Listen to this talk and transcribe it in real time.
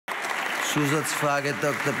Zusatzfrage,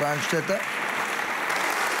 Dr. Brandstätter.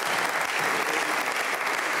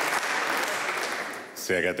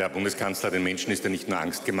 Sehr geehrter Herr Bundeskanzler, den Menschen ist ja nicht nur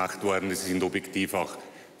Angst gemacht worden, sie sind objektiv auch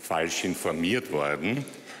falsch informiert worden.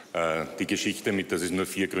 Die Geschichte mit, dass es nur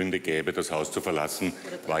 4 Gründe gäbe, das Haus zu verlassen,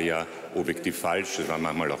 war ja objektiv falsch. Es waren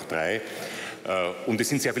manchmal auch 3. Und es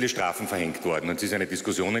sind sehr viele Strafen verhängt worden. Und es ist eine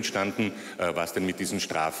Diskussion entstanden, was denn mit diesen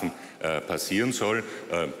Strafen passieren soll.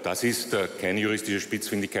 Das ist keine juristische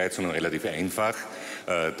Spitzfindigkeit, sondern relativ einfach.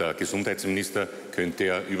 Der Gesundheitsminister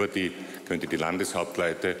könnte die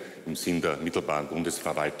Landeshauptleute im Sinn der mittelbaren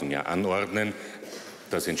Bundesverwaltung ja anordnen,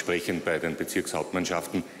 dass entsprechend bei den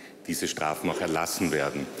Bezirkshauptmannschaften diese Strafen auch erlassen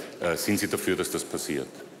werden. Sind Sie dafür, dass das passiert?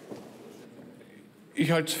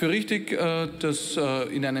 Ich halte es für richtig, dass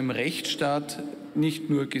in einem Rechtsstaat nicht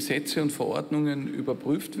nur Gesetze und Verordnungen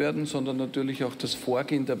überprüft werden, sondern natürlich auch das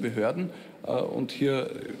Vorgehen der Behörden und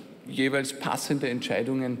hier jeweils passende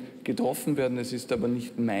Entscheidungen getroffen werden. Es ist aber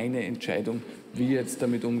nicht meine Entscheidung, wie jetzt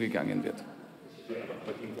damit umgegangen wird.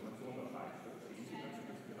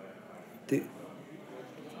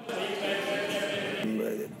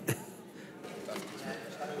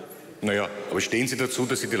 Naja, aber stehen Sie dazu,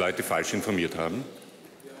 dass Sie die Leute falsch informiert haben?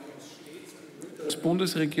 Als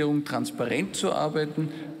Bundesregierung transparent zu arbeiten,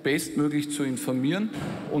 bestmöglich zu informieren.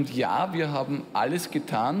 Und ja, wir haben alles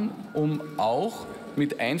getan, um auch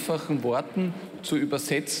mit einfachen Worten zu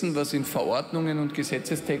übersetzen, was in Verordnungen und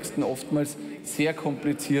Gesetzestexten oftmals sehr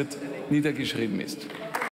kompliziert niedergeschrieben ist.